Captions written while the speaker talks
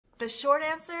The short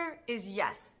answer is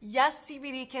yes. Yes,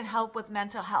 CBD can help with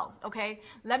mental health, okay?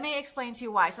 Let me explain to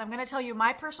you why. So I'm going to tell you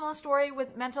my personal story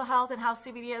with mental health and how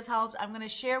CBD has helped. I'm going to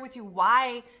share with you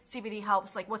why CBD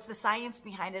helps, like what's the science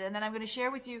behind it. And then I'm going to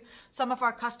share with you some of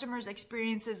our customers'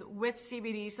 experiences with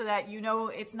CBD so that you know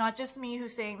it's not just me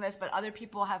who's saying this, but other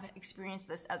people have experienced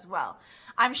this as well.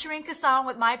 I'm Shireen Kassan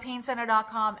with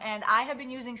mypaincenter.com, and I have been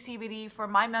using CBD for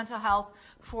my mental health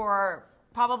for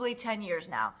probably 10 years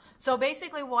now. So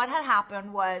basically what had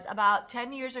happened was about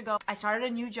 10 years ago, I started a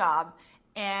new job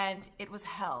and it was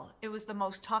hell. It was the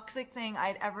most toxic thing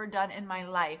I'd ever done in my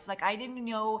life. Like, I didn't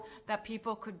know that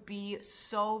people could be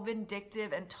so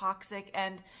vindictive and toxic,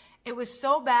 and it was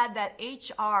so bad that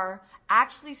HR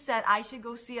actually said I should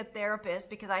go see a therapist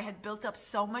because I had built up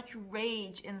so much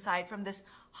rage inside from this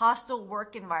hostile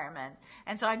work environment.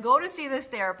 And so I go to see this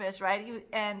therapist, right?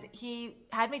 And he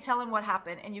had me tell him what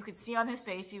happened, and you could see on his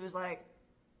face, he was like,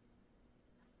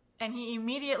 and he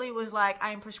immediately was like,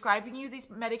 I'm prescribing you these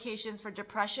medications for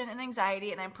depression and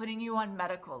anxiety, and I'm putting you on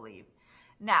medical leave.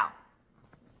 Now,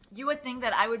 you would think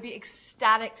that I would be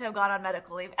ecstatic to have gone on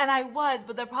medical leave, and I was,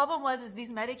 but the problem was these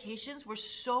medications were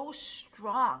so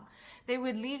strong. They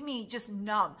would leave me just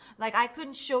numb. Like, I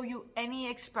couldn't show you any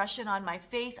expression on my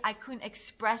face. I couldn't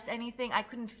express anything. I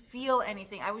couldn't feel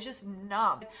anything. I was just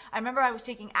numb. I remember I was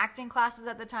taking acting classes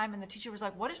at the time, and the teacher was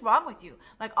like, what is wrong with you?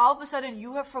 Like, all of a sudden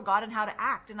you have forgotten how to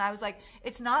act. And I was like,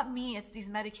 it's not me, it's these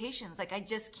medications. Like, I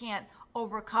just can't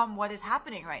overcome what is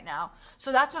happening right now.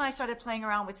 So that's when I started playing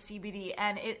around with CBD,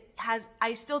 and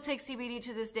I still take CBD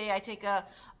to this day. I take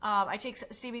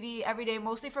CBD every day,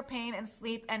 mostly for pain and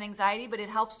sleep and anxiety, but it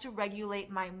helps to regulate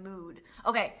my mood.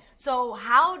 Okay, so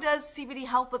how does CBD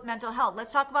help with mental health?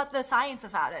 Let's talk about the science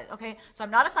about it. Okay, so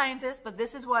I'm not a scientist, but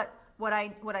this is what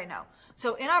I know.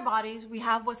 So in our bodies, we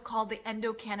have what's called the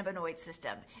endocannabinoid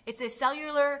system. It's a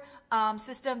cellular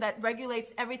system that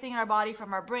regulates everything in our body,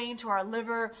 from our brain to our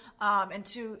liver, and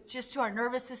to our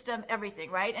nervous system,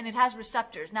 everything, right? And it has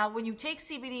receptors. Now, when you take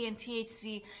CBD and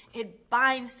THC, it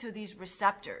binds to these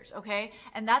receptors, okay?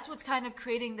 And that's what's kind of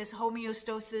creating this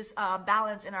homeostasis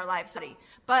balance in our lives.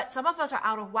 But some of us are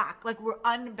out of whack, like we're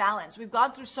unbalanced. We've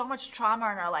gone through so much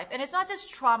trauma in our life. And it's not just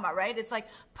trauma, right? It's like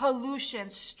pollution,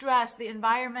 stress, the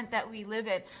environment that we live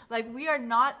in. Like, we are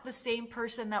not the same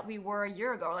person that we were a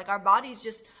year ago. Like, our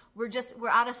bodies we're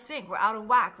out of sync, we're out of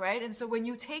whack, right? And so when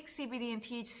you take CBD and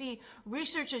THC,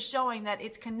 research is showing that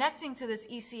it's connecting to this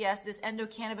ECS, this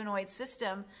endocannabinoid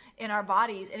system in our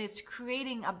bodies, and it's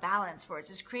creating a balance for us.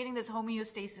 It's creating this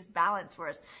homeostasis balance for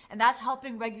us. And that's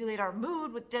helping regulate our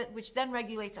mood, which then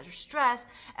regulates our stress.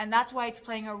 And that's why it's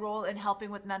playing a role in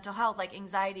helping with mental health, like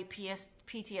anxiety,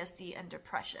 PTSD, and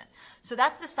depression. So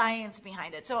that's the science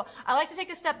behind it. So I like to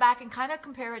take a step back and kind of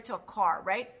compare it to a car,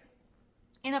 right?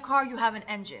 In a car, you have an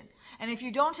engine. And if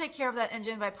you don't take care of that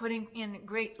engine by putting in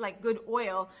good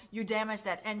oil, you damage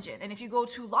that engine. And if you go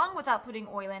too long without putting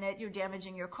oil in it, you're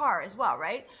damaging your car as well,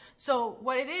 right? So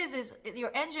what it is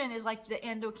your engine is like the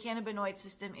endocannabinoid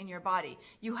system in your body.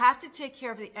 You have to take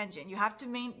care of the engine. You have to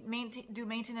do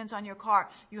maintenance on your car.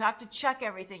 You have to check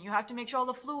everything. You have to make sure all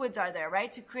the fluids are there,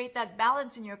 right? To create that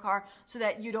balance in your car so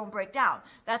that you don't break down.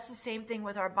 That's the same thing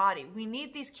with our body. We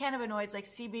need these cannabinoids like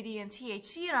CBD and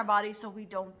THC in our body so we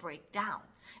don't break down.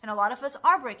 And a lot of us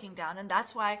are breaking down, and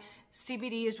that's why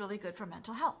CBD is really good for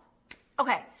mental health.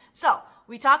 Okay, so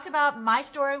we talked about my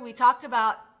story. We talked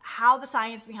about how the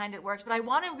science behind it works, but I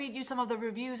want to read you some of the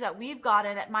reviews that we've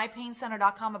gotten at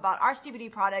mypaincenter.com about our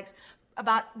CBD products,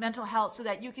 about mental health, so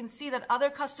that you can see that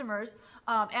other customers,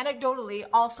 anecdotally,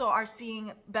 also are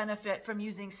seeing benefit from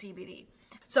using CBD.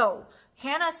 So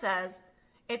Hannah says,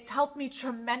 it's helped me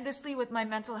tremendously with my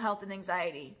mental health and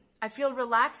anxiety. I feel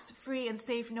relaxed, free, and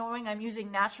safe knowing I'm using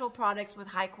natural products with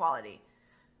high quality.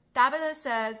 Tabitha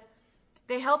says,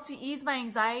 they help to ease my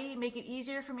anxiety, make it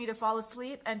easier for me to fall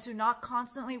asleep, and to not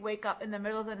constantly wake up in the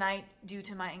middle of the night due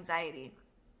to my anxiety.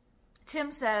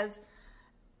 Tim says,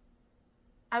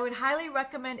 I would highly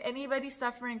recommend anybody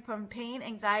suffering from pain,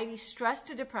 anxiety, stress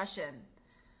to depression.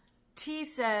 T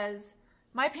says,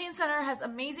 my pain center has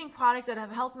amazing products that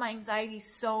have helped my anxiety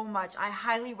so much. I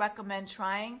highly recommend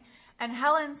trying. And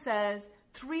Helen says,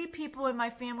 3 people in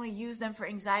my family use them for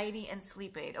anxiety and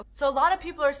sleep aid. So a lot of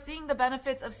people are seeing the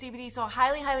benefits of CBD. So I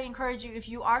highly, highly encourage you, if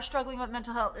you are struggling with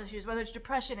mental health issues, whether it's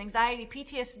depression, anxiety,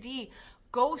 PTSD,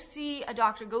 go see a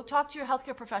doctor, go talk to your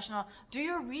healthcare professional, do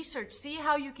your research, see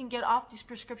how you can get off these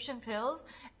prescription pills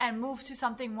and move to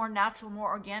something more natural,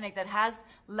 more organic, that has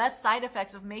less side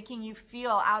effects of making you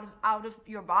feel out of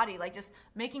your body, like just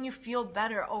making you feel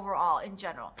better overall in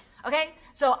general. Okay,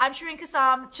 so I'm Shireen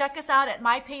Kassam. Check us out at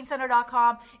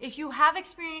mypaincenter.com. If you have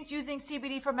experience using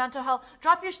CBD for mental health,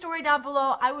 drop your story down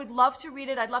below. I would love to read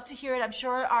it. I'd love to hear it. I'm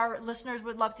sure our listeners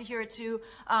would love to hear it too.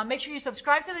 Make sure you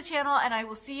subscribe to the channel, and I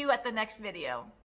will see you at the next video.